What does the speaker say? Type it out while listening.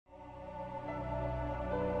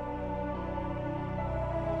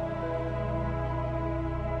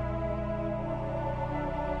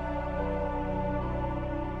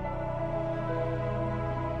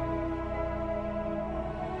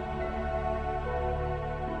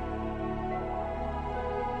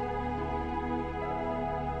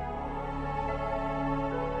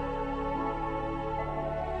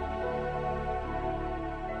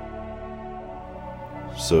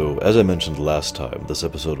So, as I mentioned last time, this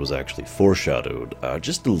episode was actually foreshadowed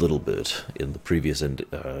just a little bit in the previous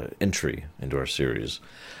entry into our series.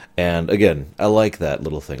 And again, I like that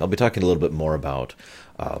little thing. I'll be talking a little bit more about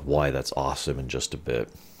why that's awesome in just a bit.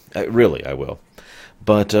 Really, I will.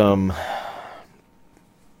 But, you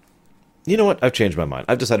know what? I've changed my mind.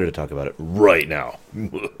 I've decided to talk about it right now.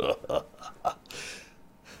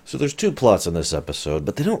 So there's two plots in this episode,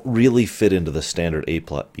 but they don't really fit into the standard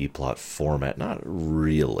A-plot, B-plot format. Not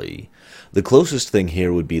really. The closest thing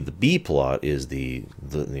here would be the B-plot is the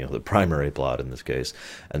primary plot in this case,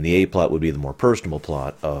 and the A-plot would be the more personal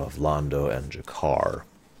plot of Lando and Jakar.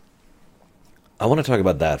 I want to talk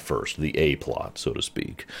about that first, the A-plot, so to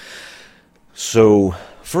speak. So,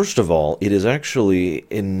 first of all, it is actually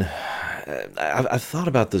I've thought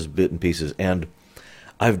about this bit in pieces, and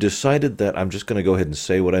I've decided that I'm just going to go ahead and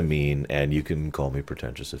say what I mean, and you can call me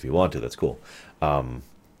pretentious if you want to. That's cool.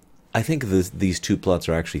 I think these two plots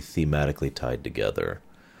are actually thematically tied together.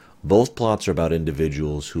 Both plots are about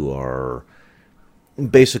individuals who are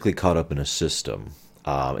basically caught up in a system.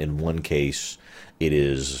 In one case, it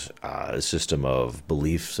is a system of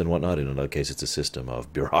beliefs and whatnot. In another case, it's a system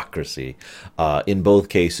of bureaucracy. In both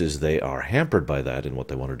cases, they are hampered by that in what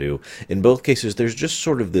they want to do. In both cases, there's just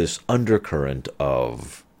sort of this undercurrent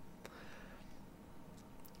of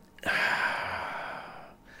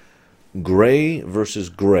gray versus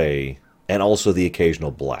gray, and also the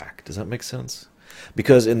occasional black. Does that make sense?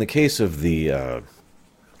 Because in the case of the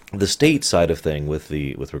state side of thing with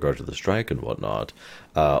regard to the strike and whatnot,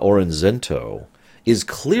 Oren Zento is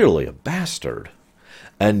clearly a bastard,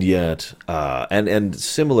 and yet, and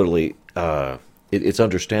similarly, it's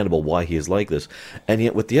understandable why he is like this, and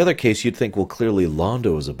yet with the other case, you'd think, well, clearly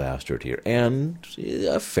Lando is a bastard here, and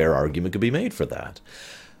a fair argument could be made for that.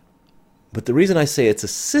 But the reason I say it's a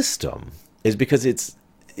system is because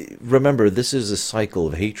remember, this is a cycle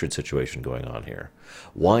of hatred situation going on here.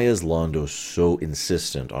 Why is Lando so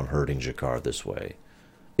insistent on hurting Jakar this way?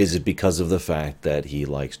 Is it because of the fact that he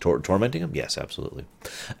likes tormenting him? Yes, absolutely.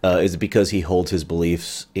 Is it because he holds his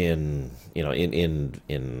beliefs in what's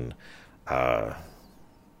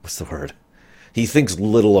the word? He thinks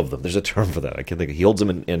little of them. There's a term for that. I can't think. He holds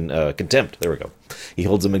them in contempt. There we go. He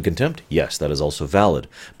holds them in contempt. Yes, that is also valid.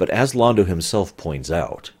 But as Lando himself points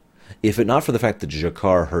out, if it not for the fact that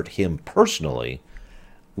Jakar hurt him personally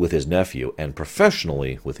with his nephew and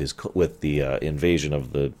professionally with the invasion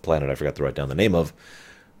of the planet I forgot to write down the name of,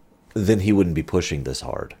 then he wouldn't be pushing this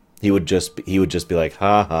hard. He would just be like,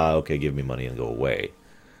 ha ha, okay, give me money and go away.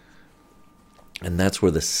 And that's where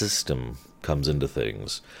the system comes into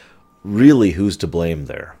things. Really, who's to blame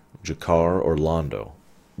there? Jakar or Lando?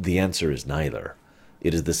 The answer is neither.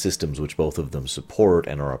 It is the systems which both of them support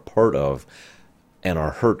and are a part of and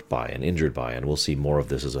are hurt by and injured by, and we'll see more of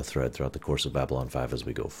this as a thread throughout the course of Babylon 5 as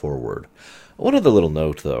we go forward. One other little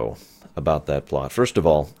note, though, about that plot. First of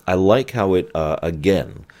all, I like how it,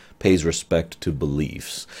 again, pays respect to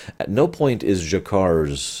beliefs. At no point is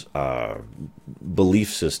Jakar's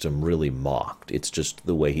belief system really mocked. It's just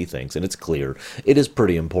the way he thinks, and it's clear. It is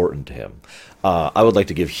pretty important to him. I would like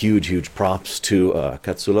to give huge props to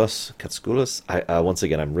Katsoulas. Once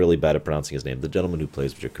again, I'm really bad at pronouncing his name. The gentleman who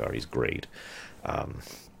plays Jakar, he's great.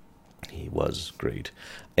 He was great.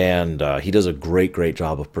 And he does a great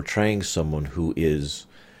job of portraying someone who is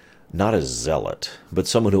not a zealot, but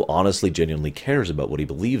someone who honestly, genuinely cares about what he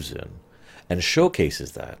believes in, and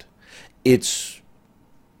showcases that. It's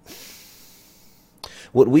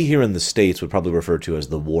what we here in the States would probably refer to as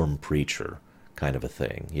the warm preacher kind of a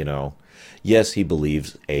thing, you know? Yes, he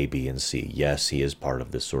believes A, B, and C. Yes, he is part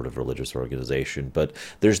of this sort of religious organization, but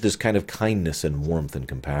there's this kind of kindness and warmth and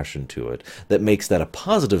compassion to it that makes that a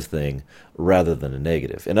positive thing rather than a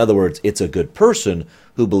negative. In other words, it's a good person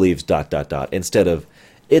who believes ... instead of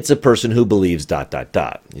it's a person who believes ...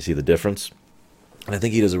 You see the difference? And I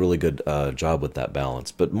think he does a really good job with that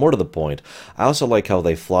balance. But more to the point, I also like how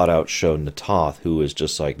they flat out show Natoth, who is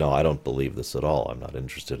just like, no, I don't believe this at all. I'm not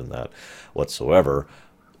interested in that whatsoever.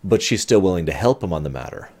 But she's still willing to help him on the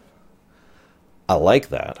matter. I like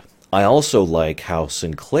that. I also like how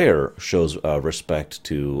Sinclair shows respect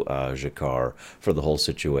to Jakar for the whole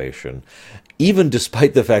situation, even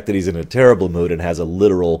despite the fact that he's in a terrible mood and has a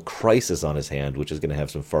literal crisis on his hand, which is going to have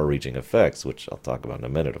some far-reaching effects, which I'll talk about in a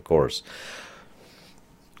minute, of course.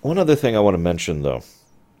 One other thing I want to mention, though.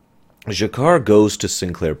 Jakar goes to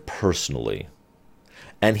Sinclair personally,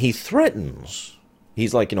 and he threatens.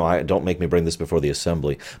 He's like, don't make me bring this before the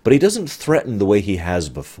assembly, but he doesn't threaten the way he has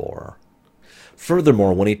before.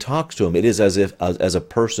 Furthermore, when he talks to him, it is as if as a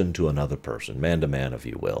person to another person, man to man, if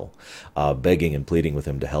you will, begging and pleading with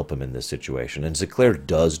him to help him in this situation. And Sinclair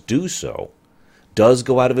does do so, does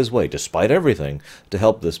go out of his way, despite everything, to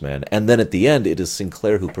help this man. And then at the end, it is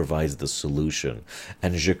Sinclair who provides the solution.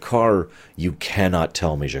 And G'Kar, you cannot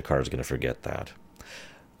tell me G'Kar is going to forget that.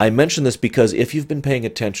 I mention this because if you've been paying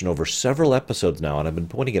attention over several episodes now, and I've been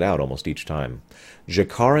pointing it out almost each time,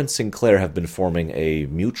 G'Kar and Sinclair have been forming a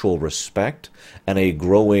mutual respect and a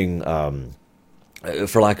growing,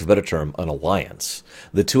 for lack of a better term, an alliance.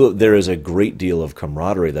 There is a great deal of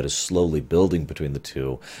camaraderie that is slowly building between the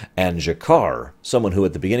two, and G'Kar, someone who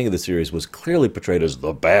at the beginning of the series was clearly portrayed as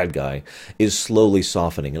the bad guy, is slowly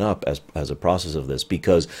softening up as a process of this,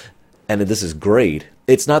 because, and this is great,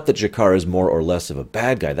 it's not that G'Kar is more or less of a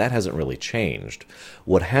bad guy. That hasn't really changed.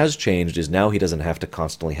 What has changed is now he doesn't have to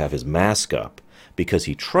constantly have his mask up, because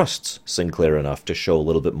he trusts Sinclair enough to show a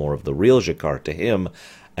little bit more of the real G'Kar to him,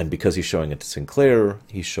 and because he's showing it to Sinclair,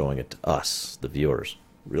 he's showing it to us, the viewers.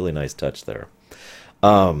 Really nice touch there.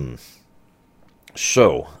 I just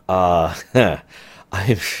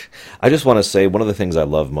want to say one of the things I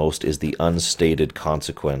love most is the unstated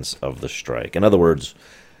consequence of the strike. In other words,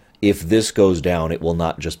 if this goes down, it will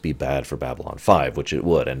not just be bad for Babylon 5, which it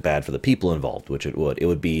would, and bad for the people involved, which it would. It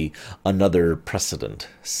would be another precedent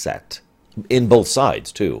set. In both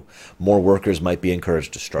sides, too. More workers might be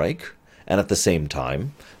encouraged to strike, and at the same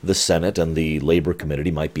time, the Senate and the Labor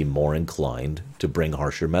Committee might be more inclined to bring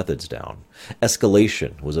harsher methods down.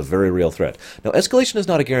 Escalation was a very real threat. Now, escalation is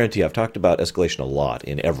not a guarantee. I've talked about escalation a lot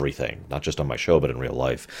in everything, not just on my show, but in real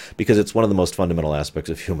life, because it's one of the most fundamental aspects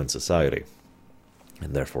of human society,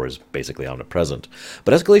 and therefore is basically omnipresent.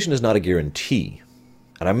 But escalation is not a guarantee.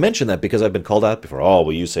 And I mention that because I've been called out before. Oh,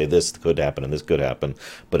 well, you say this could happen and this could happen,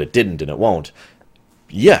 but it didn't and it won't.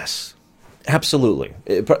 Yes, absolutely.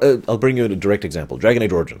 I'll bring you a direct example. Dragon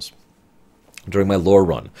Age Origins. During my lore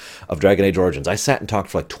run of Dragon Age Origins, I sat and talked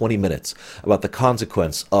for like 20 minutes about the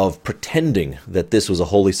consequence of pretending that this was a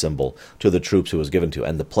holy symbol to the troops who was given to,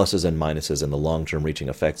 and the pluses and minuses and the long-term reaching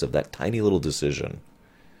effects of that tiny little decision.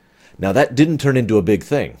 Now, that didn't turn into a big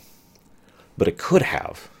thing, but it could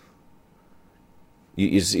have.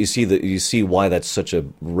 You see why that's such a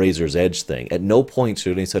razor's edge thing. At no point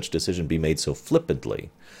should any such decision be made so flippantly.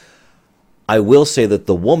 I will say that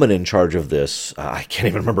the woman in charge of this, I can't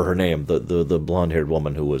even remember her name, the blonde-haired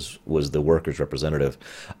woman who was the workers' representative,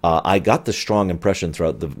 I got the strong impression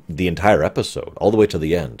throughout the entire episode, all the way to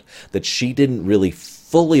the end, that she didn't really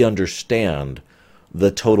fully understand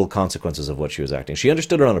the total consequences of what she was acting. She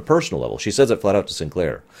understood it on a personal level. She says it flat out to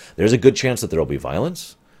Sinclair. There's a good chance that there will be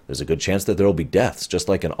violence. There's a good chance that there will be deaths, just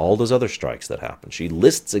like in all those other strikes that happen. She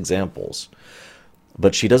lists examples,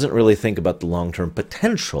 but she doesn't really think about the long-term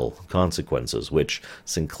potential consequences, which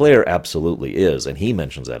Sinclair absolutely is, and he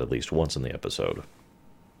mentions that at least once in the episode.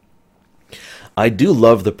 I do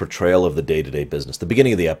love the portrayal of the day-to-day business. The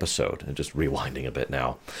beginning of the episode, and just rewinding a bit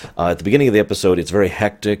now. At the beginning of the episode, it's very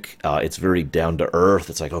hectic. It's very down-to-earth.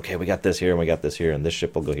 It's like, okay, we got this here, and we got this here, and this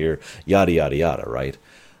ship will go here, yada, yada, yada, right?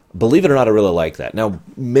 Believe it or not, I really like that. Now,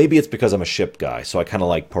 maybe it's because I'm a ship guy, so I kind of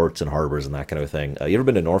like ports and harbors and that kind of thing. You ever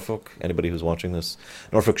been to Norfolk? Anybody who's watching this?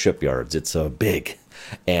 Norfolk shipyards. It's big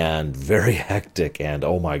and very hectic, and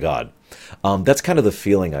oh my God. That's kind of the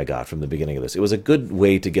feeling I got from the beginning of this. It was a good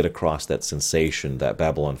way to get across that sensation that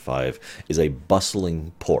Babylon 5 is a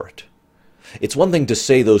bustling port. It's one thing to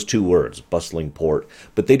say those two words, bustling port,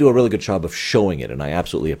 but they do a really good job of showing it, and I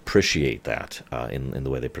absolutely appreciate that in the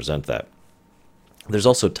way they present that. There's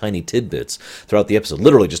also tiny tidbits throughout the episode,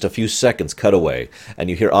 literally just a few seconds cut away,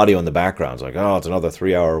 and you hear audio in the background. It's like, oh, it's another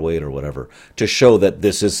 3-hour wait or whatever, to show that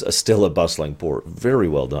this is still a bustling port. Very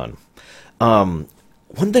well done.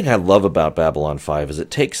 One thing I love about Babylon 5 is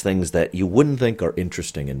it takes things that you wouldn't think are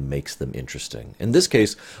interesting and makes them interesting. In this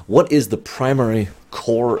case, what is the primary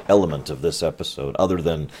core element of this episode, other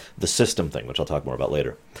than the system thing, which I'll talk more about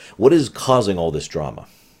later? What is causing all this drama?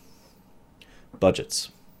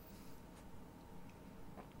 Budgets.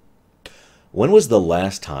 When was the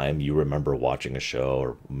last time you remember watching a show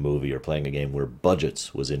or movie or playing a game where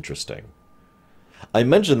budgets was interesting? I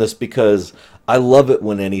mention this because I love it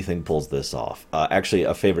when anything pulls this off. Actually,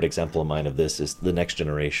 a favorite example of mine of this is The Next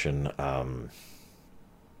Generation. I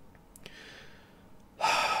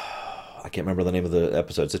can't remember the name of the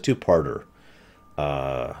episode. It's a two-parter.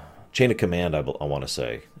 Chain of Command, I want to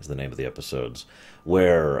say, is the name of the episodes,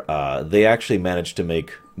 where they actually managed to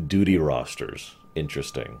make duty rosters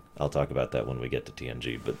interesting. I'll talk about that when we get to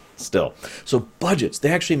TNG, but still. So budgets,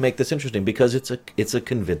 they actually make this interesting because it's a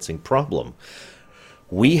convincing problem.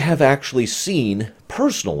 We have actually seen,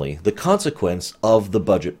 personally, the consequence of the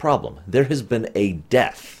budget problem. There has been a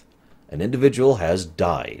death, An individual has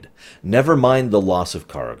died. Never mind the loss of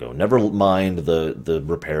cargo. Never mind the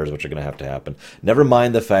repairs which are going to happen. Never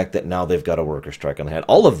mind the fact that now they've got a worker strike on hand.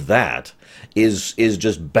 All of that is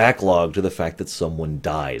just backlog to the fact that someone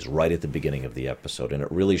dies right at the beginning of the episode. And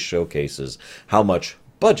it really showcases how much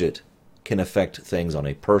budget can affect things on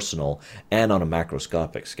a personal and on a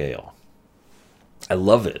macroscopic scale. I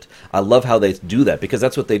love it. I love how they do that, because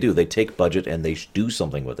that's what they do. They take budget and they do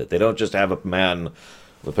something with it. They don't just have a man,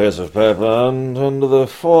 the piece of paper, and into the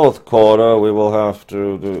fourth quarter we will have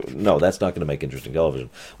to do... No, that's not going to make interesting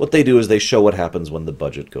television. What they do is they show what happens when the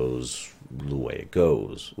budget goes the way it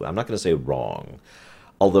goes. I'm not going to say wrong,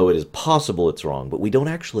 although it is possible it's wrong, but we don't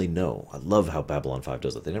actually know. I love how Babylon 5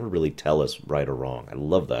 does it. They never really tell us right or wrong. I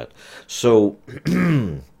love that. So...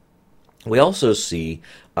 we also see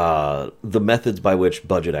the methods by which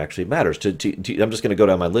budget actually matters. I'm just going to go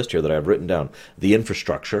down my list here that I've written down. The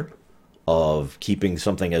infrastructure of keeping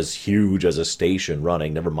something as huge as a station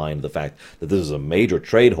running, never mind the fact that this is a major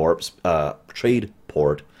trade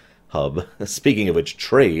port hub. Speaking of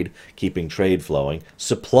which, keeping trade flowing.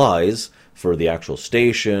 Supplies for the actual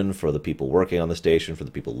station, for the people working on the station, for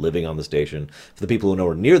the people living on the station, for the people who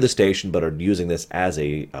are near the station but are using this as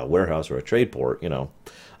a warehouse or a trade port,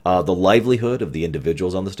 the livelihood of the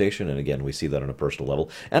individuals on the station, and again, we see that on a personal level,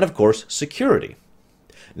 and of course, security.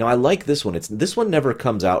 Now, I like this one. This one never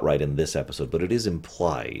comes out right in this episode, but it is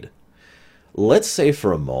implied. Let's say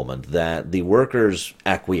for a moment that the workers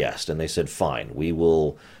acquiesced, and they said, fine, we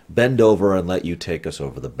will bend over and let you take us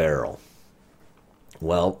over the barrel.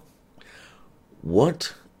 Well,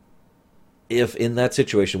 what if in that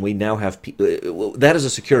situation we now have that is a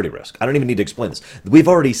security risk. I don't even need to explain this. We've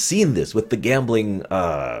already seen this with the gambling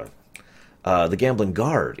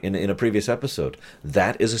guard in a previous episode.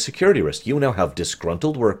 That is a security risk. You now have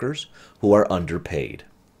disgruntled workers who are underpaid.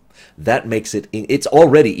 That makes it's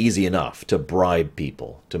already easy enough to bribe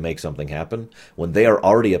people to make something happen when they are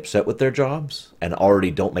already upset with their jobs and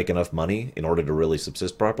already don't make enough money in order to really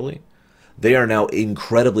subsist properly. They are now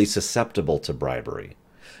incredibly susceptible to bribery.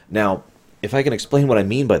 Now, if I can explain what I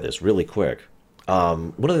mean by this really quick,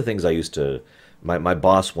 one of the things I used to... My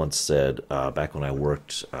boss once said, back when I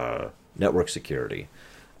worked network security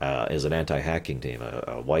as an anti-hacking team,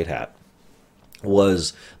 a white hat,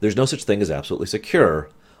 was there's no such thing as absolutely secure,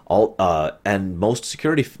 and most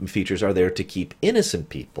security features are there to keep innocent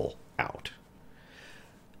people out.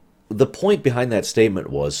 The point behind that statement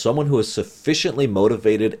was someone who is sufficiently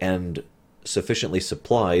motivated and sufficiently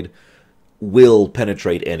supplied will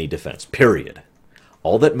penetrate any defense, period.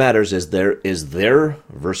 All that matters is their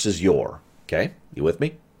versus your. Okay? You with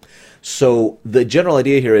me? So the general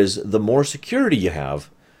idea here is the more security you have,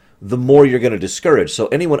 the more you're going to discourage. So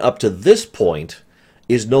anyone up to this point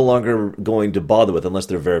is no longer going to bother with unless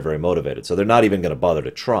they're very, very motivated. So they're not even going to bother to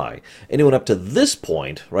try. Anyone up to this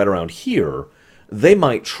point, right around here, they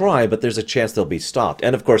might try, but there's a chance they'll be stopped.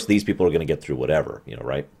 And of course, these people are going to get through whatever,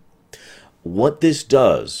 right? What this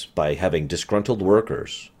does by having disgruntled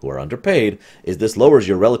workers who are underpaid is this lowers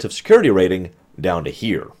your relative security rating down to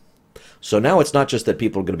here. So now it's not just that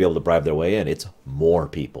people are going to be able to bribe their way in, it's more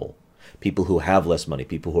people. People who have less money,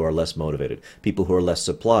 people who are less motivated, people who are less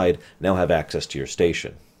supplied now have access to your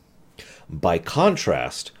station. By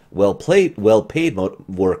contrast, well-paid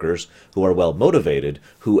workers who are well-motivated,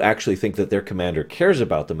 who actually think that their commander cares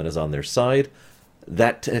about them and is on their side,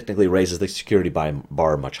 that technically raises the security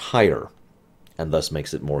bar much higher, and thus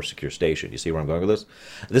makes it more secure station. You see where I'm going with this?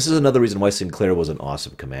 This is another reason why Sinclair was an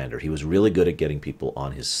awesome commander. He was really good at getting people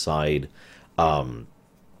on his side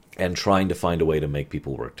and trying to find a way to make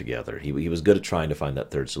people work together. He was good at trying to find that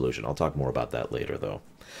third solution. I'll talk more about that later, though.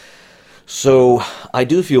 So I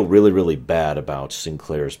do feel really, really bad about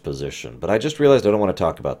Sinclair's position, but I just realized I don't want to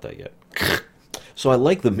talk about that yet. So I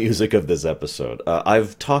like the music of this episode.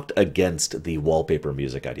 I've talked against the wallpaper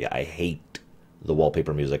music idea. I hate the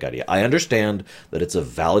wallpaper music idea. I understand that it's a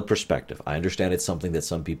valid perspective. I understand it's something that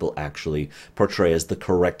some people actually portray as the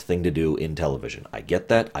correct thing to do in television. I get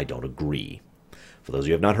that. I don't agree. For those of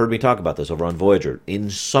you who have not heard me talk about this over on Voyager, in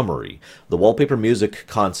summary, the wallpaper music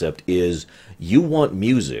concept is you want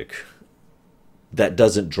music that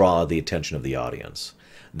doesn't draw the attention of the audience.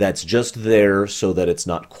 That's just there so that it's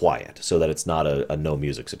not quiet, so that it's not a no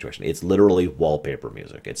music situation. It's literally wallpaper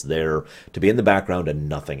music. It's there to be in the background and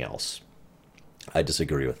nothing else. I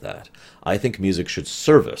disagree with that. I think music should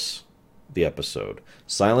service the episode.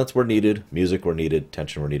 Silence where needed, music where needed,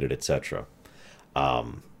 tension where needed, etc.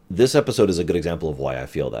 This episode is a good example of why I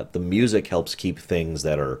feel that. The music helps keep things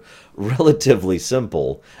that are relatively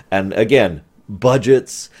simple, and again,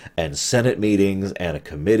 budgets and Senate meetings and a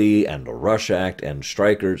committee and a Rush Act and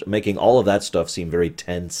strikers, making all of that stuff seem very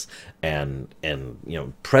tense and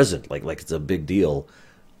present, like it's a big deal,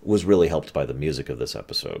 was really helped by the music of this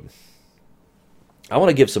episode. I want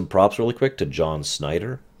to give some props really quick to John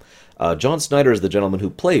Snyder. John Snyder is the gentleman who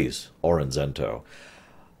plays Oren Zento.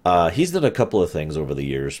 He's done a couple of things over the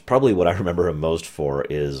years. Probably what I remember him most for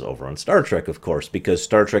is over on Star Trek, of course, because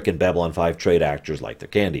Star Trek and Babylon 5 trade actors like their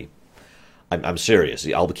candy. I'm serious.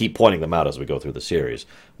 I'll keep pointing them out as we go through the series.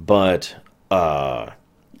 But I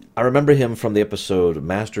remember him from the episode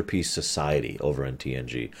Masterpiece Society over in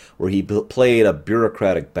TNG, where he played a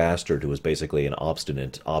bureaucratic bastard who was basically an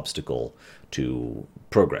obstinate obstacle to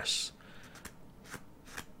progress.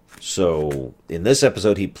 So, in this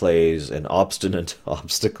episode, he plays an obstinate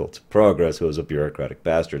obstacle to progress who is a bureaucratic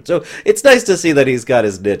bastard. So, it's nice to see that he's got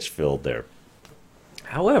his niche filled there.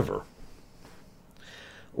 However,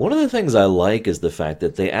 one of the things I like is the fact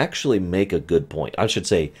that they actually make a good point. I should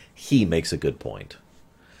say, he makes a good point.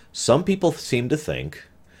 Some people seem to think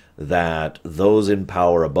that those in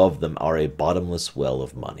power above them are a bottomless well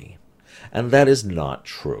of money. And that is not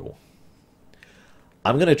true.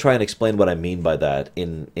 I'm going to try and explain what I mean by that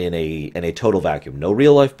in a total vacuum. No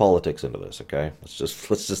real life politics into this, okay? Let's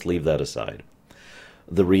just leave that aside.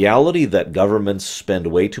 The reality that governments spend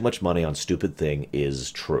way too much money on stupid thing is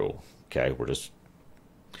true. Okay,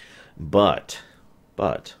 But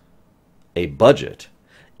a budget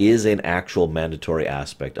is an actual mandatory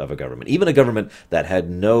aspect of a government. Even a government that had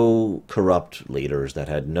no corrupt leaders, that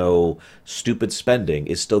had no stupid spending,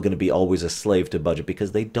 is still going to be always a slave to budget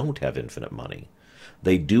because they don't have infinite money.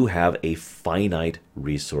 They do have a finite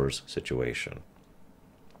resource situation.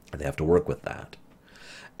 And they have to work with that.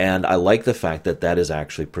 And I like the fact that that is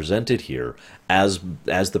actually presented here as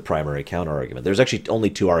the primary counter-argument. There's actually only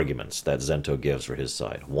two arguments that Zento gives for his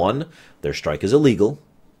side. One, their strike is illegal.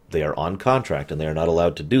 They are on contract, and they are not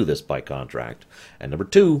allowed to do this by contract. And number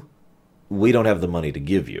two, we don't have the money to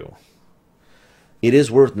give you. It is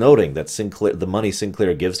worth noting that the money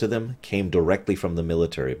Sinclair gives to them came directly from the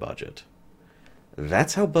military budget.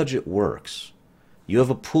 That's how budget works. You have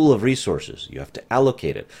a pool of resources. You have to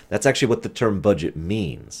allocate it. That's actually what the term budget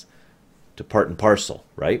means. To part and parcel,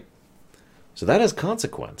 right? So that has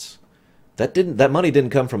consequence. That money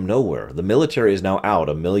didn't come from nowhere. The military is now out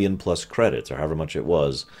 $1 million+ credits, or however much it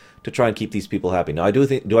was, to try and keep these people happy. Now, do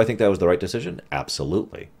I think that was the right decision?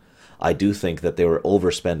 Absolutely. I do think that they were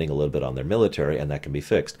overspending a little bit on their military, and that can be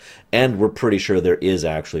fixed. And we're pretty sure there is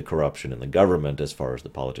actually corruption in the government as far as the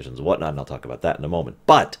politicians and whatnot, and I'll talk about that in a moment.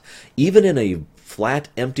 But even in a flat,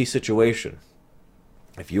 empty situation,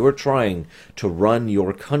 if you are trying to run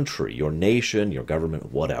your country, your nation, your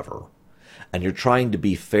government, whatever, and you're trying to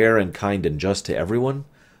be fair and kind and just to everyone,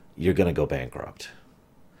 you're going to go bankrupt.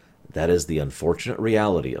 That is the unfortunate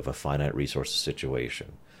reality of a finite resources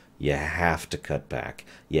situation. You have to cut back.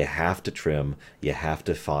 You have to trim. You have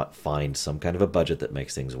to find some kind of a budget that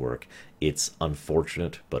makes things work. It's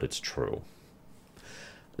unfortunate, but it's true.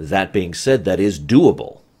 That being said, that is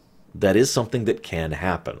doable. That is something that can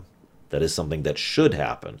happen. That is something that should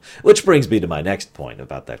happen. Which brings me to my next point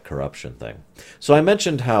about that corruption thing. So I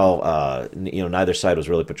mentioned how neither side was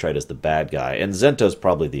really portrayed as the bad guy, and Zento's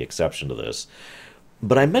probably the exception to this.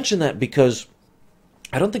 But I mention that because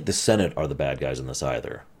I don't think the Senate are the bad guys in this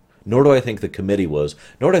either. Nor do I think the committee was,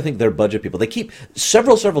 nor do I think they're budget people. They keep,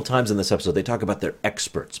 several times in this episode, they talk about their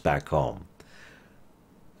experts back home.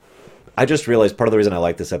 I just realized part of the reason I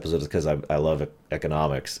like this episode is because I love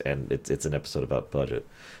economics, and it's an episode about budget.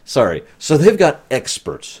 Sorry. So they've got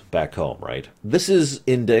experts back home, right? This is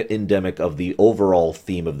endemic of the overall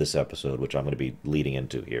theme of this episode, which I'm going to be leading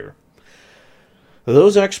into here.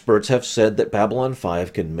 Those experts have said that Babylon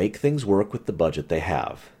 5 can make things work with the budget they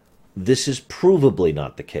have. This is provably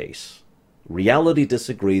not the case. Reality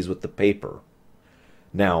disagrees with the paper.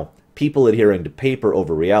 Now, people adhering to paper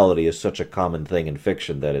over reality is such a common thing in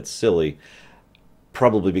fiction that it's silly,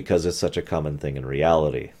 probably because it's such a common thing in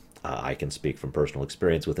reality. I can speak from personal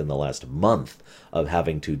experience within the last month of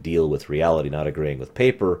having to deal with reality not agreeing with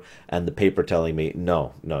paper, and the paper telling me,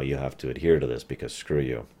 no, you have to adhere to this because screw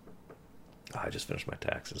you. I just finished my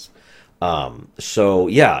taxes. So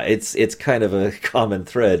yeah, it's kind of a common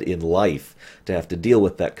thread in life to have to deal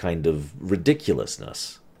with that kind of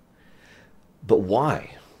ridiculousness. But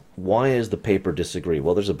why? Why does the paper disagree?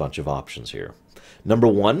 Well, there's a bunch of options here. Number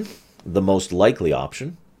one, the most likely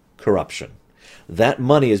option, corruption. That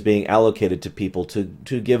money is being allocated to people to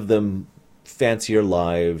give them fancier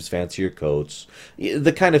lives, fancier coats,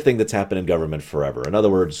 the kind of thing that's happened in government forever. In other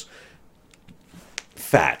words,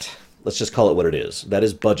 fat. Let's just call it what it is. That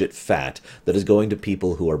is budget fat that is going to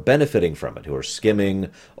people who are benefiting from it, who are skimming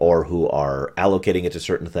or who are allocating it to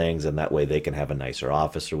certain things, and that way they can have a nicer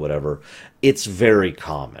office or whatever. It's very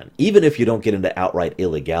common. Even if you don't get into outright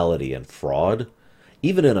illegality and fraud,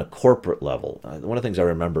 even in a corporate level. One of the things I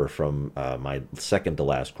remember from my second to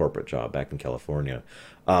last corporate job back in California,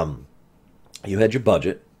 you had your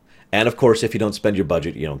budget. And of course, if you don't spend your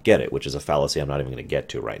budget, you don't get it, which is a fallacy I'm not even going to get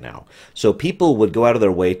to right now. So people would go out of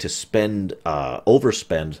their way to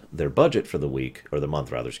overspend their budget for the week, or the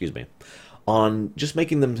month rather, excuse me, on just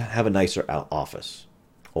making them have a nicer office,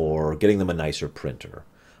 or getting them a nicer printer,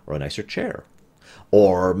 or a nicer chair,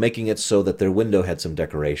 or making it so that their window had some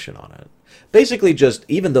decoration on it. Basically just,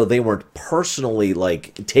 even though they weren't personally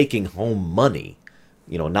like taking home money,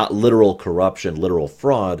 not literal corruption, literal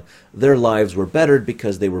fraud, their lives were bettered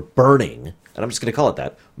because they were burning, and I'm just going to call it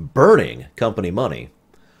that, burning company money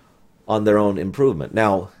on their own improvement.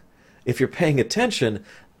 Now, if you're paying attention,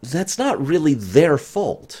 that's not really their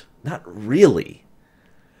fault. Not really.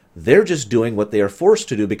 They're just doing what they are forced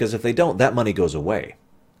to do, because if they don't, that money goes away,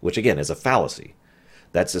 which again is a fallacy.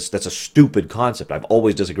 That's a stupid concept. I've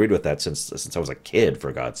always disagreed with that since I was a kid,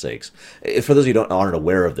 for God's sakes. For those of you who aren't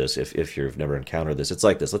aware of this, if you've never encountered this, it's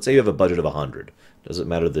like this. Let's say you have a budget of 100. Doesn't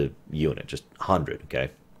matter the unit, just 100,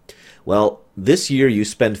 okay? Well, this year you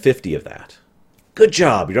spend 50 of that. Good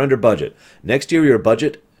job, you're under budget. Next year your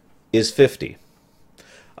budget is 50.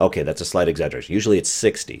 Okay, that's a slight exaggeration. Usually it's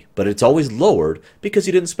 60, but it's always lowered because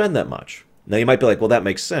you didn't spend that much. Now you might be like, well, that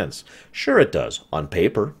makes sense. Sure it does, on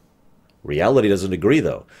paper. Reality doesn't agree,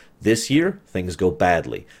 though. This year, things go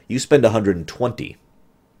badly. You spend 120.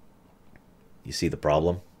 You see the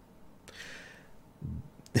problem?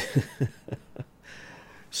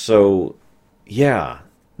 So, yeah,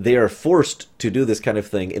 they are forced to do this kind of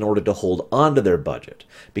thing in order to hold on to their budget.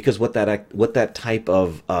 Because what that type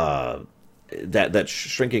of that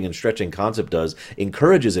shrinking and stretching concept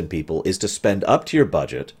encourages in people is to spend up to your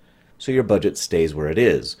budget, so your budget stays where it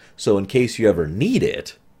is. So in case you ever need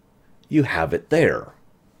it, you have it there.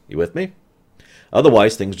 You with me?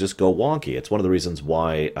 Otherwise, things just go wonky. It's one of the reasons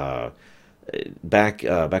why back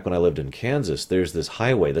when I lived in Kansas, there's this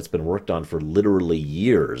highway that's been worked on for literally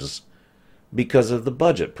years because of the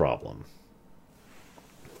budget problem.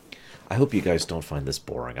 I hope you guys don't find this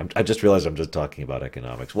boring. I just realized I'm just talking about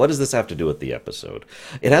economics. What does this have to do with the episode?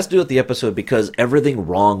 It has to do with the episode because everything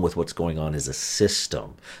wrong with what's going on is a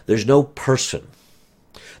system. There's no person.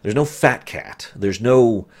 There's no fat cat. There's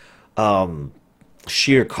no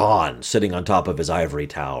Shere Khan sitting on top of his ivory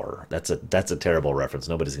tower. That's a terrible reference.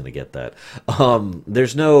 Nobody's going to get that.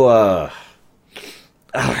 There's no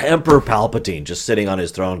Emperor Palpatine just sitting on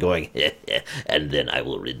his throne going, and then I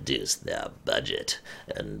will reduce the budget,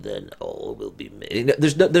 and then all will be made.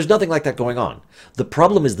 There's nothing like that going on. The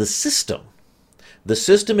problem is the system. The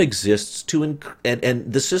system exists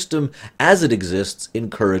and the system as it exists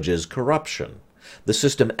encourages corruption. The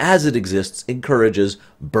system as it exists encourages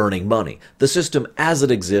burning money. The system as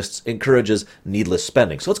it exists encourages needless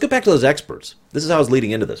spending. So let's get back to those experts. This is how I was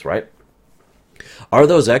leading into this, right? Are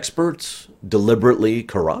those experts deliberately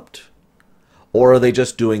corrupt? Or are they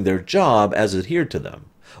just doing their job as adhered to them?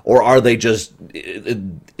 Or are they just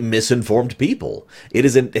misinformed people?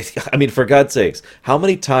 I mean, for God's sakes, how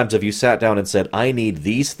many times have you sat down and said, I need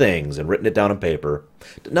these things, and written it down on paper,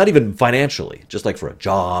 not even financially, just like for a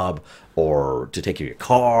job, or to take your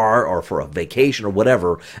car, or for a vacation, or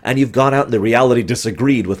whatever, and you've gone out and the reality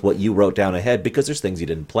disagreed with what you wrote down ahead because there's things you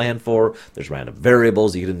didn't plan for, there's random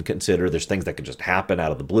variables you didn't consider, there's things that can just happen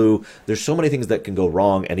out of the blue, there's so many things that can go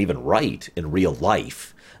wrong and even right in real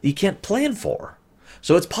life that you can't plan for.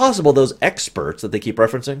 So it's possible those experts that they keep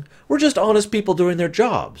referencing were just honest people doing their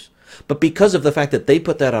jobs. But because of the fact that they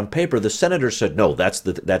put that on paper, the senators said, no, that's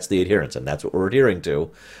the adherence, and that's what we're adhering to.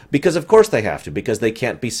 Because of course they have to, because they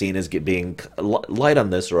can't be seen as being light on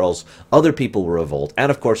this, or else other people will revolt. And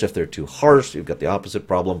of course, if they're too harsh, you've got the opposite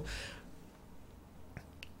problem.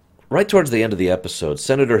 Right towards the end of the episode,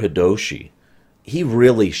 Senator Hidoshi, he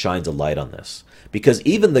really shines a light on this. Because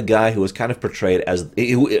even the guy who is kind of portrayed as,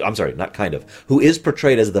 who is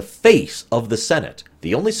portrayed as the face of the Senate,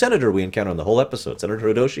 the only senator we encounter in the whole episode,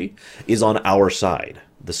 Senator Hidoshi, is on our side,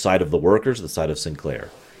 the side of the workers, the side of Sinclair.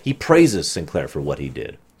 He praises Sinclair for what he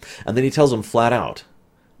did. And then he tells him flat out,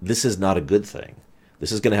 this is not a good thing.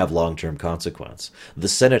 This is going to have long-term consequence. The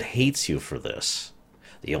Senate hates you for this.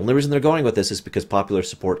 The only reason they're going with this is because popular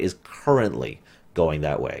support is currently going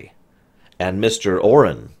that way. And Mr.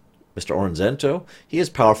 Oronzento, he has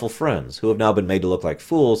powerful friends who have now been made to look like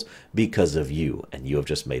fools because of you, and you have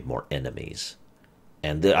just made more enemies.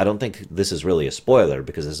 And I don't think this is really a spoiler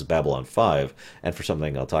because this is Babylon 5, and for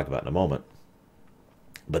something I'll talk about in a moment.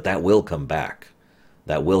 But that will come back.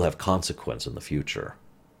 That will have consequence in the future.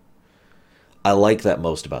 I like that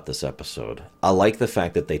most about this episode. I like the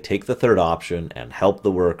fact that they take the third option and help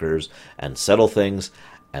the workers and settle things,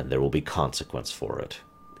 and there will be consequence for it.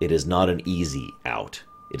 It is not an easy out.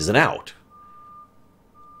 It is an out,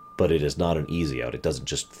 but it is not an easy out. It doesn't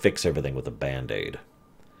just fix everything with a Band-Aid.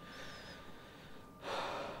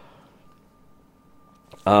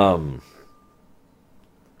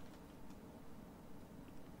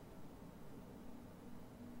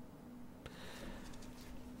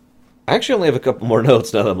 I actually only have a couple more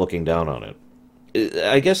notes now that I'm looking down on it.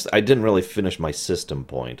 I guess I didn't really finish my system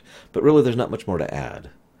point, but really there's not much more to add.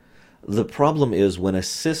 The problem is when a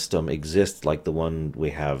system exists like the one we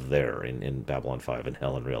have there in Babylon 5 and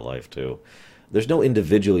Hell in Real Life too, there's no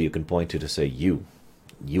individual you can point to say you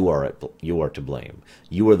are to blame.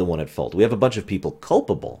 You are the one at fault. We have a bunch of people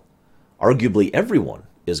culpable. Arguably everyone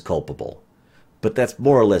is culpable, but that's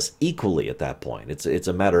more or less equally at that point. It's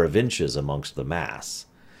a matter of inches amongst the mass.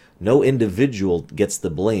 No individual gets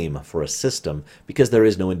the blame for a system because there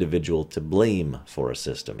is no individual to blame for a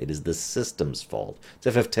system. It is the system's fault. It's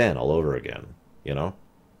FF10 all over again, you know?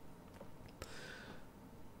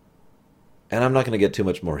 And I'm not going to get too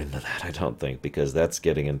much more into that, I don't think, because that's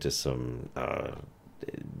getting into some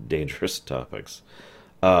dangerous topics.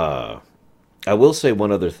 I will say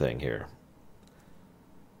one other thing here.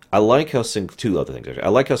 I like how two other things actually. I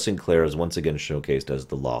like how Sinclair is once again showcased as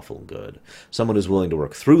the lawful good, someone who's willing to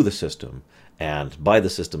work through the system and by the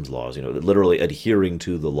system's laws, literally adhering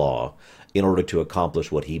to the law in order to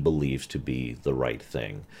accomplish what he believes to be the right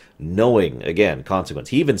thing, knowing again consequence.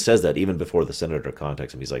 He even says that even before the senator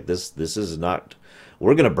contacts him. He's like, "This is not.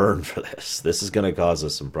 We're going to burn for this. This is going to cause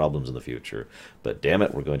us some problems in the future, but damn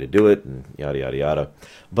it, we're going to do it." And yada yada yada.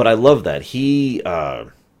 But I love that he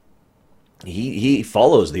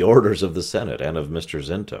follows the orders of the Senate and of Mr.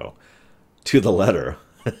 Zinto to the letter.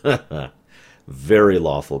 Very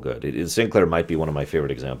lawful good. Sinclair might be one of my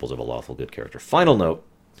favorite examples of a lawful good character. Final note,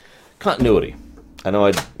 continuity. I know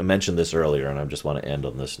I mentioned this earlier, and I just want to end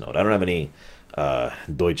on this note. I don't have any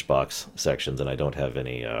Deutschbox sections, and I don't have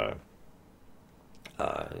any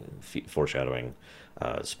foreshadowing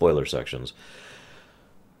spoiler sections.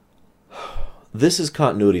 This is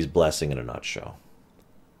continuity's blessing in a nutshell.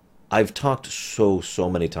 I've talked so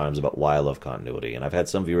many times about why I love continuity, and I've had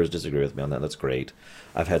some viewers disagree with me on that, and that's great.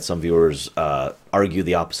 I've had some viewers argue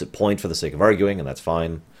the opposite point for the sake of arguing, and that's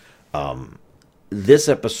fine. This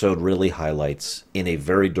episode really highlights, in a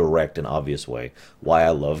very direct and obvious way, why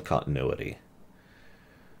I love continuity.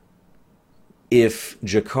 If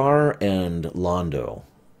Jakar and Londo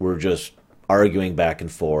were just arguing back and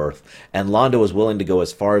forth, and Londo was willing to go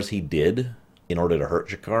as far as he did in order to hurt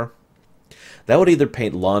Jakar, that would either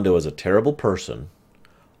paint Londo as a terrible person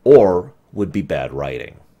or would be bad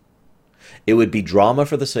writing. It would be drama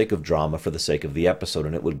for the sake of drama for the sake of the episode,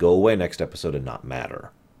 and it would go away next episode and not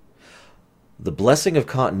matter. The blessing of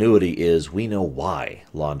continuity is we know why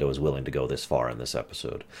Londo is willing to go this far in this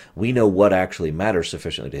episode. We know what actually matters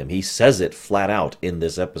sufficiently to him. He says it flat out in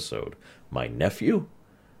this episode. My nephew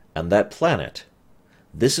and that planet.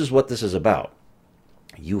 This is what this is about.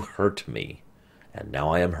 You hurt me, and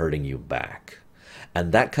now I am hurting you back.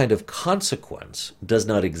 And that kind of consequence does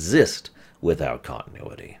not exist without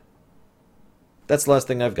continuity. That's the last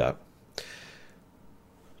thing I've got.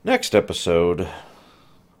 Next episode,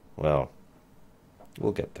 well,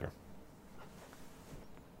 we'll get there.